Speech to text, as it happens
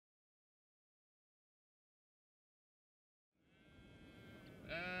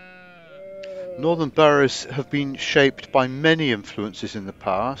Northam Burrows have been shaped by many influences in the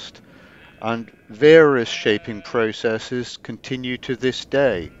past, and various shaping processes continue to this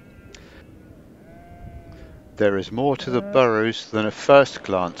day. There is more to the burrows than a first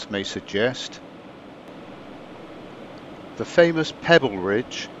glance may suggest. The famous Pebble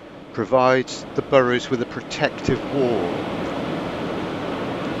Ridge provides the burrows with a protective wall.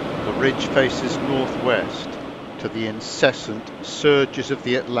 The ridge faces northwest to the incessant surges of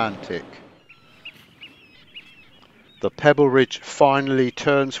the Atlantic. The Pebble Ridge finally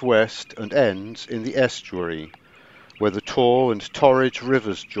turns west and ends in the estuary, where the Tor and Torridge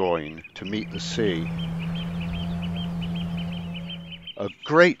rivers join to meet the sea. A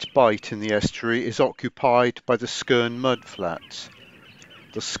great bight in the estuary is occupied by the Skern mudflats.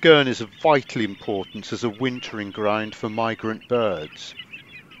 The Skern is of vital importance as a wintering ground for migrant birds.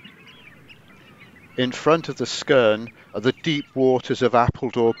 In front of the Skern are the deep waters of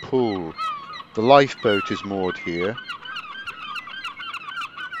Appledore Pool. The lifeboat is moored here,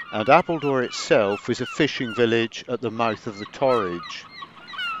 and Appledore itself is a fishing village at the mouth of the Torridge.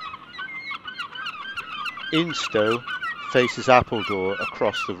 Instow faces Appledore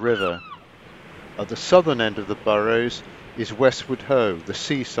across the river. At the southern end of the Burrows is Westwood Ho, the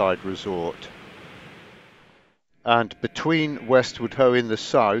seaside resort. And between Westwood Ho in the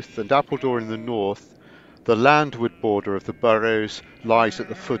south and Appledore in the north, the landward border of the Burrows lies at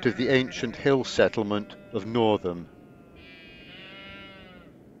the foot of the ancient hill settlement of Northam.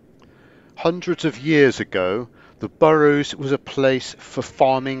 Hundreds of years ago, the Burrows was a place for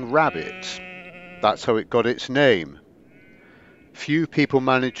farming rabbits. That's how it got its name. Few people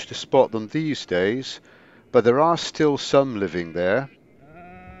manage to spot them these days, but there are still some living there.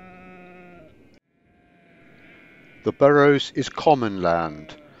 The Burrows is common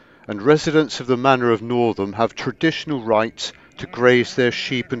land, and residents of the Manor of Northam have traditional rights to graze their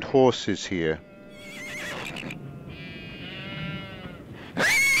sheep and horses here.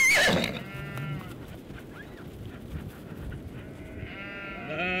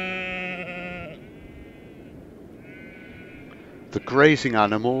 The grazing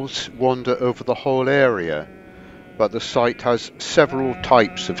animals wander over the whole area, but the site has several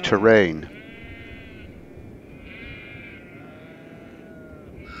types of terrain.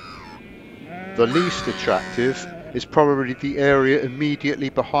 The least attractive is probably the area immediately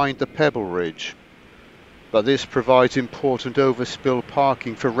behind the Pebble Ridge, but this provides important overspill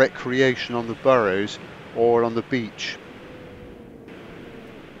parking for recreation on the Burrows or on the beach.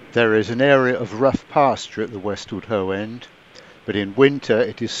 There is an area of rough pasture at the Westwood Ho end, but in winter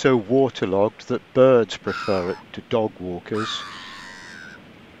it is so waterlogged that birds prefer it to dog walkers.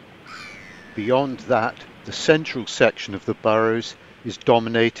 Beyond that, the central section of the Burrows is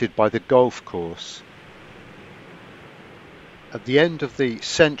dominated by the golf course. At the end of the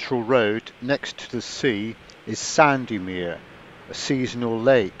central road, next to the sea, is Sandymere, a seasonal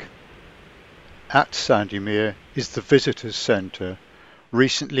lake. At Sandymere is the visitors' centre,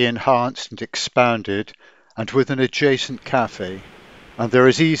 recently enhanced and expanded, and with an adjacent cafe, and there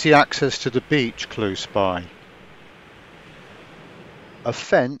is easy access to the beach close by. A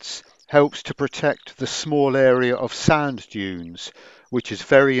fence helps to protect the small area of sand dunes, which is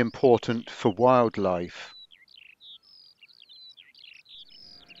very important for wildlife.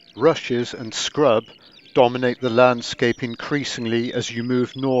 Rushes and scrub dominate the landscape increasingly as you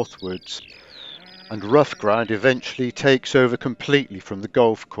move northwards, and rough ground eventually takes over completely from the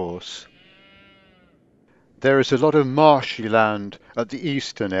golf course. There is a lot of marshy land at the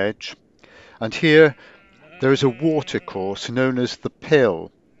eastern edge, and here there is a watercourse known as the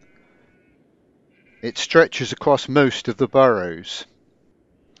Pill. It stretches across most of the Burrows.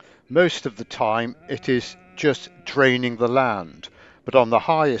 Most of the time it is just draining the land, but on the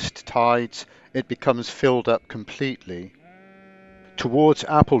highest tides it becomes filled up completely. Towards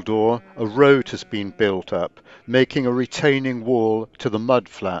Appledore a road has been built up, making a retaining wall to the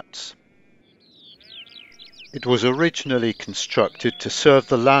mudflats. It was originally constructed to serve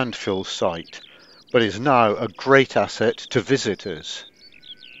the landfill site, but is now a great asset to visitors.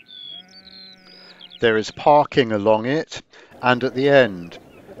 There is parking along it and at the end.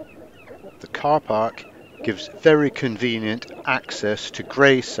 The car park gives very convenient access to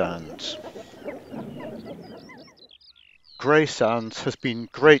Grey Sands. Grey Sands has been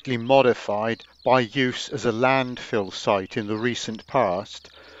greatly modified by use as a landfill site in the recent past,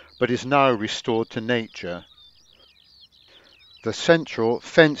 but is now restored to nature. The central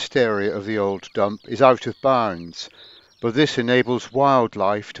fenced area of the old dump is out of bounds, but this enables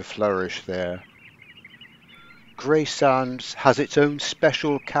wildlife to flourish there. Grey Sands has its own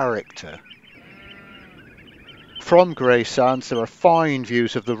special character. From Grey Sands there are fine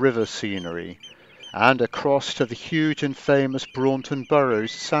views of the river scenery and across to the huge and famous Northam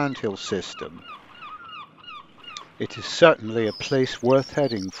Burrows sandhill system. It is certainly a place worth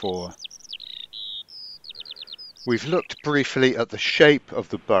heading for. We've looked briefly at the shape of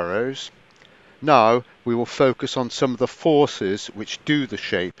the burrows. Now we will focus on some of the forces which do the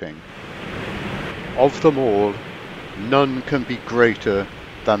shaping. Of them all, none can be greater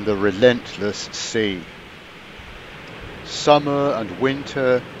than the relentless sea. Summer and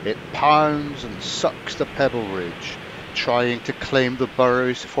winter it pounds and sucks the Pebble Ridge, trying to claim the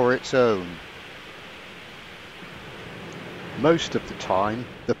burrows for its own. Most of the time,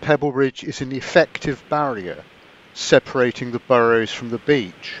 the Pebble Ridge is an effective barrier, separating the burrows from the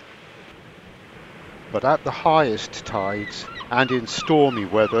beach. But at the highest tides and in stormy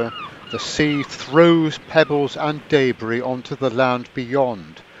weather, the sea throws pebbles and debris onto the land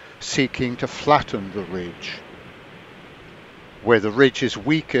beyond, seeking to flatten the ridge. Where the ridge is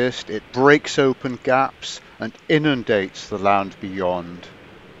weakest, it breaks open gaps and inundates the land beyond.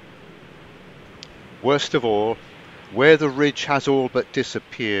 Worst of all, where the ridge has all but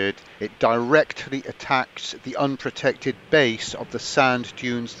disappeared, it directly attacks the unprotected base of the sand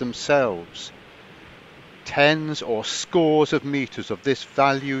dunes themselves. Tens or scores of meters of this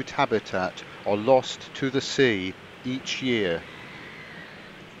valued habitat are lost to the sea each year.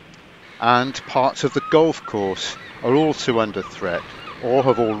 And parts of the golf course are also under threat or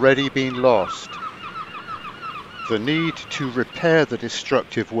have already been lost. The need to repair the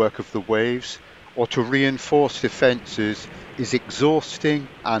destructive work of the waves or to reinforce defences is exhausting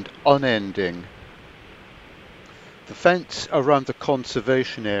and unending. The fence around the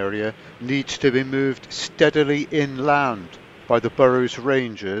conservation area needs to be moved steadily inland by the Burrows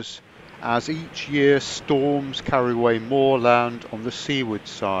Rangers as each year storms carry away more land on the seaward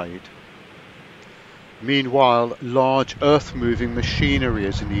side. Meanwhile, large earth-moving machinery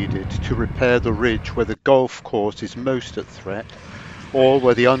is needed to repair the ridge where the golf course is most at threat, or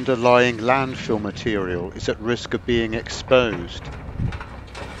where the underlying landfill material is at risk of being exposed.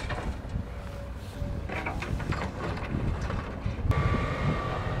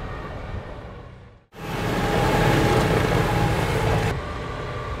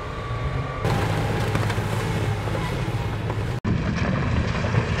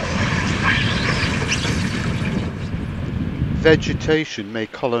 Vegetation may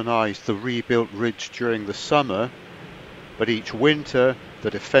colonise the rebuilt ridge during the summer, but each winter the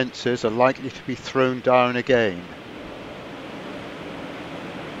defences are likely to be thrown down again.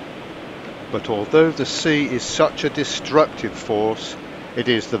 But although the sea is such a destructive force, it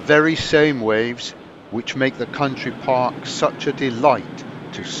is the very same waves which make the country park such a delight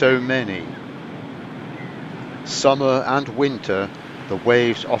to so many. Summer and winter, the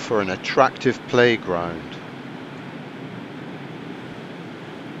waves offer an attractive playground.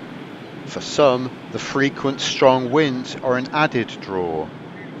 For some, the frequent strong winds are an added draw.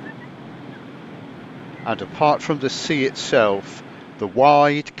 And apart from the sea itself, the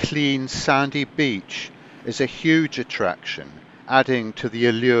wide, clean, sandy beach is a huge attraction, adding to the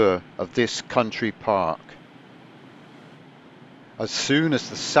allure of this country park. As soon as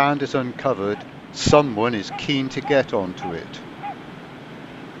the sand is uncovered, someone is keen to get onto it.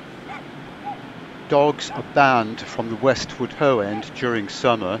 Dogs are banned from the Westwood Hoe end during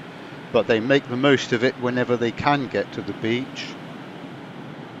summer, but they make the most of it whenever they can get to the beach.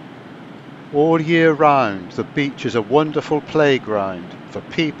 All year round, the beach is a wonderful playground for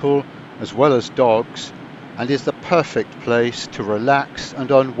people as well as dogs, and is the perfect place to relax and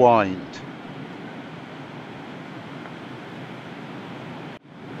unwind.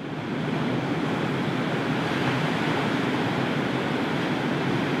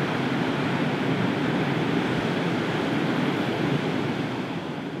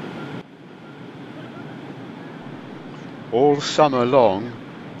 All summer long,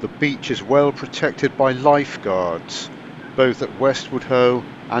 the beach is well protected by lifeguards, both at Westwood Hoe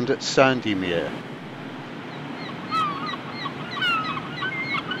and at Sandymere.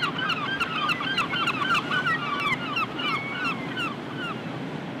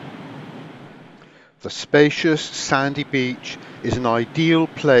 The spacious sandy beach is an ideal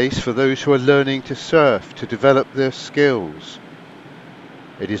place for those who are learning to surf to develop their skills.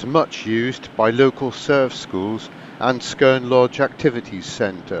 It is much used by local surf schools and Skern Lodge Activities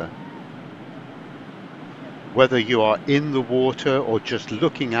Centre. Whether you are in the water or just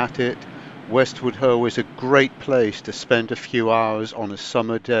looking at it, Westwood Hoe is a great place to spend a few hours on a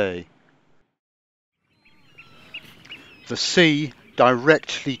summer day. The sea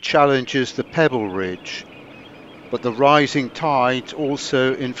directly challenges the Pebble Ridge, but the rising tides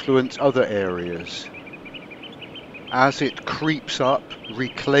also influence other areas. As it creeps up,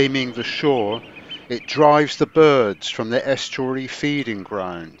 reclaiming the shore, it drives the birds from their estuary feeding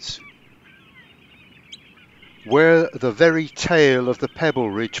grounds. Where the very tail of the Pebble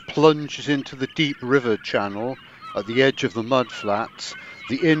Ridge plunges into the deep river channel at the edge of the mudflats,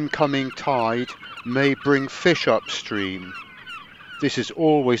 the incoming tide may bring fish upstream. This is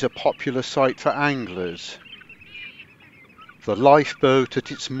always a popular sight for anglers. The lifeboat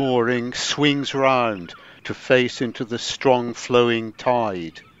at its mooring swings round to face into the strong flowing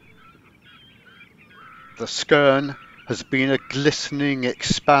tide. The Skern has been a glistening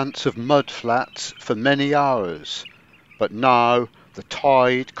expanse of mudflats for many hours, but now the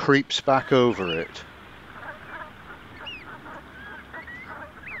tide creeps back over it.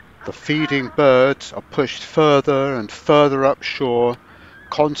 The feeding birds are pushed further and further upshore,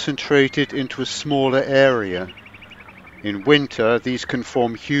 concentrated into a smaller area. In winter, these can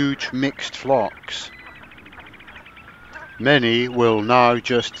form huge mixed flocks. Many will now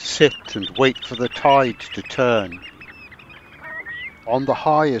just sit and wait for the tide to turn. On the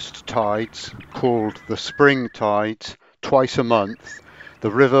highest tides, called the spring tides, twice a month, the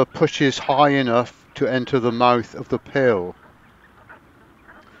river pushes high enough to enter the mouth of the Pill.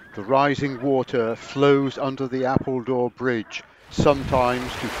 The rising water flows under the Appledore Bridge,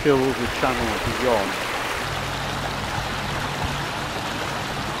 sometimes to fill the channel beyond.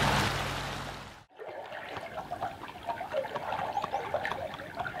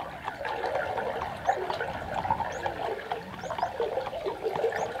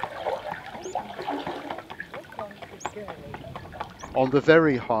 On the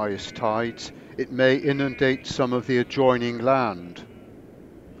very highest tides, it may inundate some of the adjoining land.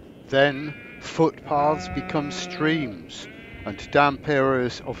 Then footpaths become streams, and damp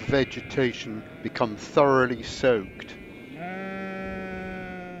areas of vegetation become thoroughly soaked.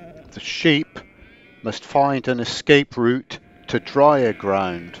 The sheep must find an escape route to drier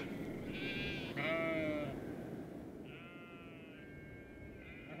ground.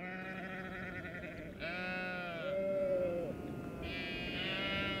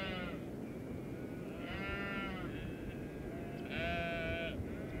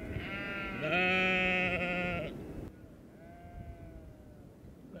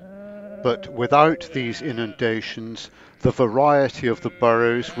 But without these inundations, the variety of the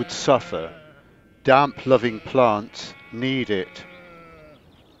burrows would suffer. Damp-loving plants need it.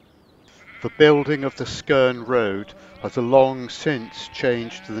 The building of the Skern Road has long since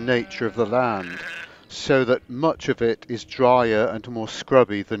changed the nature of the land, so that much of it is drier and more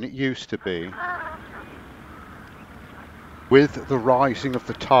scrubby than it used to be. With the rising of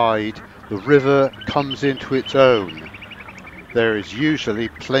the tide, the river comes into its own. There is usually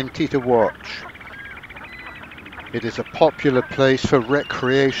plenty to watch. It is a popular place for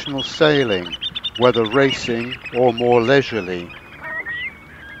recreational sailing, whether racing or more leisurely.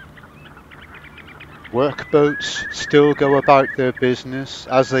 Workboats still go about their business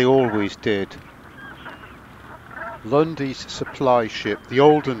as they always did. Lundy's supply ship, the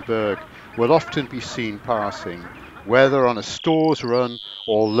Oldenburg, will often be seen passing, whether on a stores run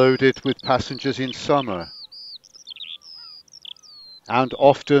or loaded with passengers in summer. And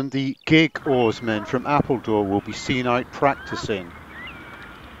often the gig oarsmen from Appledore will be seen out practicing.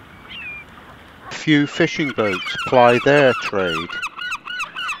 Few fishing boats ply their trade.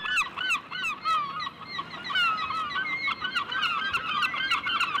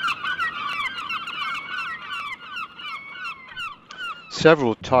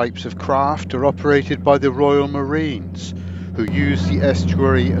 Several types of craft are operated by the Royal Marines, who use the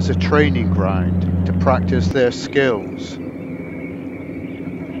estuary as a training ground to practice their skills.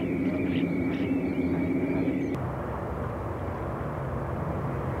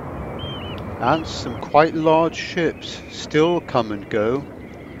 And some quite large ships still come and go.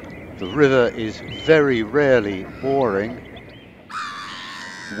 The river is very rarely boring.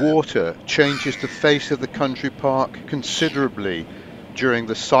 Water changes the face of the country park considerably during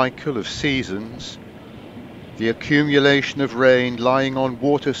the cycle of seasons. The accumulation of rain lying on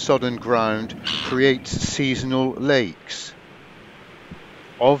water-sodden ground creates seasonal lakes.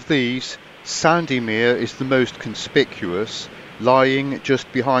 Of these, Sandymere is the most conspicuous, lying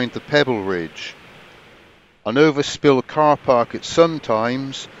just behind the Pebble Ridge. An overspill car park at some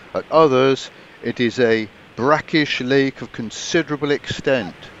times, at others it is a brackish lake of considerable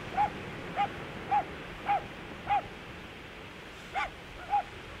extent.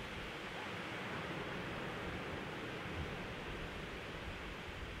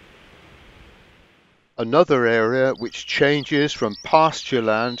 Another area which changes from pasture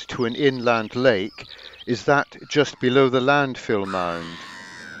land to an inland lake is that just below the landfill mound.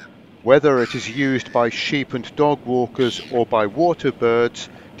 Whether it is used by sheep and dog walkers or by water birds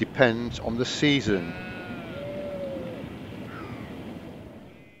depends on the season.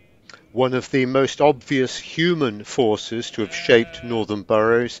 One of the most obvious human forces to have shaped Northam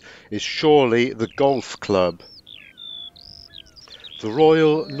Burrows is surely the golf club. The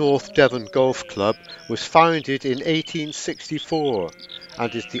Royal North Devon Golf Club was founded in 1864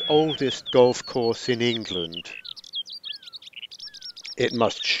 and is the oldest golf course in England. It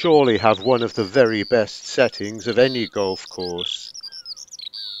must surely have one of the very best settings of any golf course.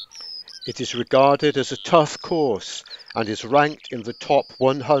 It is regarded as a tough course and is ranked in the top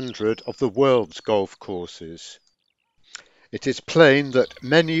 100 of the world's golf courses. It is plain that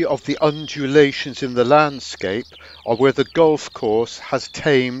many of the undulations in the landscape are where the golf course has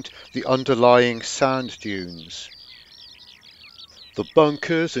tamed the underlying sand dunes. The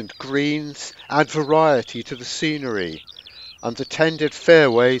bunkers and greens add variety to the scenery, and the tended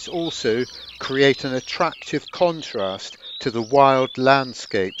fairways also create an attractive contrast to the wild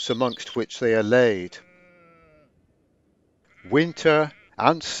landscapes amongst which they are laid. Winter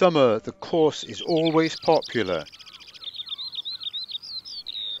and summer the course is always popular.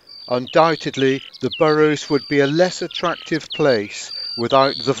 Undoubtedly, the Burrows would be a less attractive place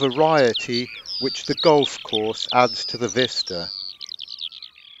without the variety which the golf course adds to the vista.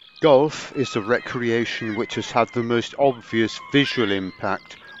 Golf is the recreation which has had the most obvious visual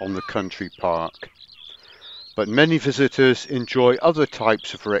impact on the country park, but many visitors enjoy other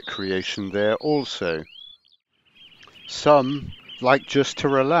types of recreation there also. Some like just to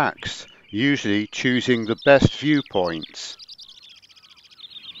relax, usually choosing the best viewpoints.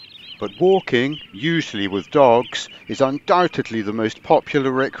 But walking, usually with dogs, is undoubtedly the most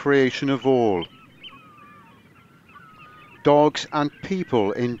popular recreation of all. Dogs and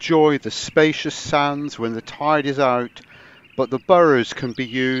people enjoy the spacious sands when the tide is out, but the Burrows can be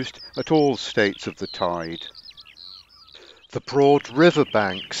used at all states of the tide. The broad river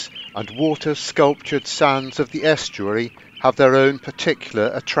banks and water-sculptured sands of the estuary have their own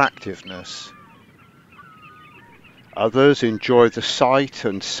particular attractiveness. Others enjoy the sight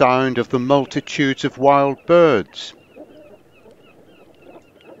and sound of the multitudes of wild birds.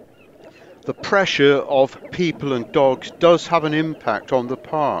 The pressure of people and dogs does have an impact on the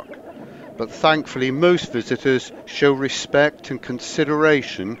park, but thankfully most visitors show respect and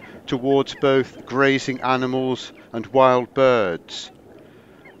consideration towards both grazing animals and wild birds.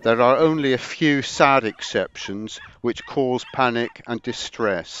 There are only a few sad exceptions which cause panic and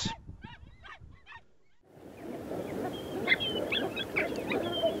distress.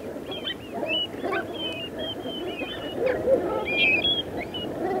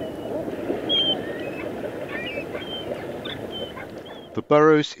 The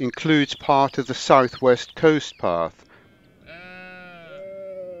Burrows includes part of the Southwest Coast Path,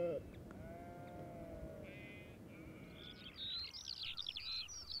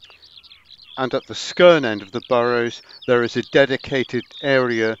 and at the Skern end of the Burrows there is a dedicated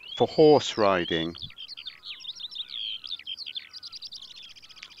area for horse riding.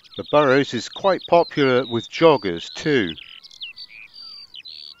 The Burrows is quite popular with joggers too.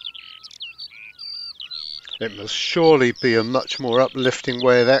 It must surely be a much more uplifting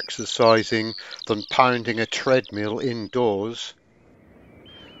way of exercising than pounding a treadmill indoors.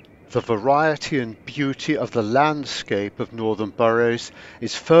 The variety and beauty of the landscape of Northam Burrows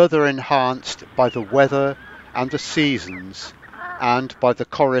is further enhanced by the weather and the seasons, and by the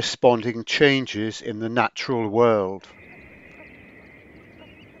corresponding changes in the natural world.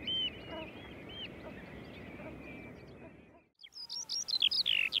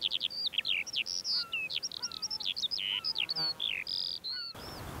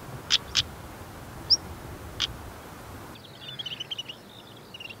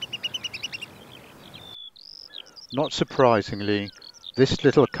 Not surprisingly, this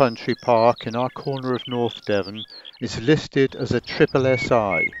little country park in our corner of North Devon is listed as a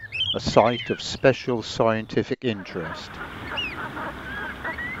SSSI, a Site of Special Scientific Interest.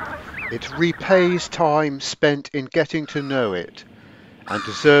 It repays time spent in getting to know it, and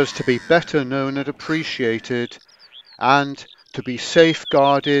deserves to be better known and appreciated, and to be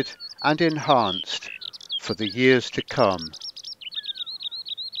safeguarded and enhanced for the years to come.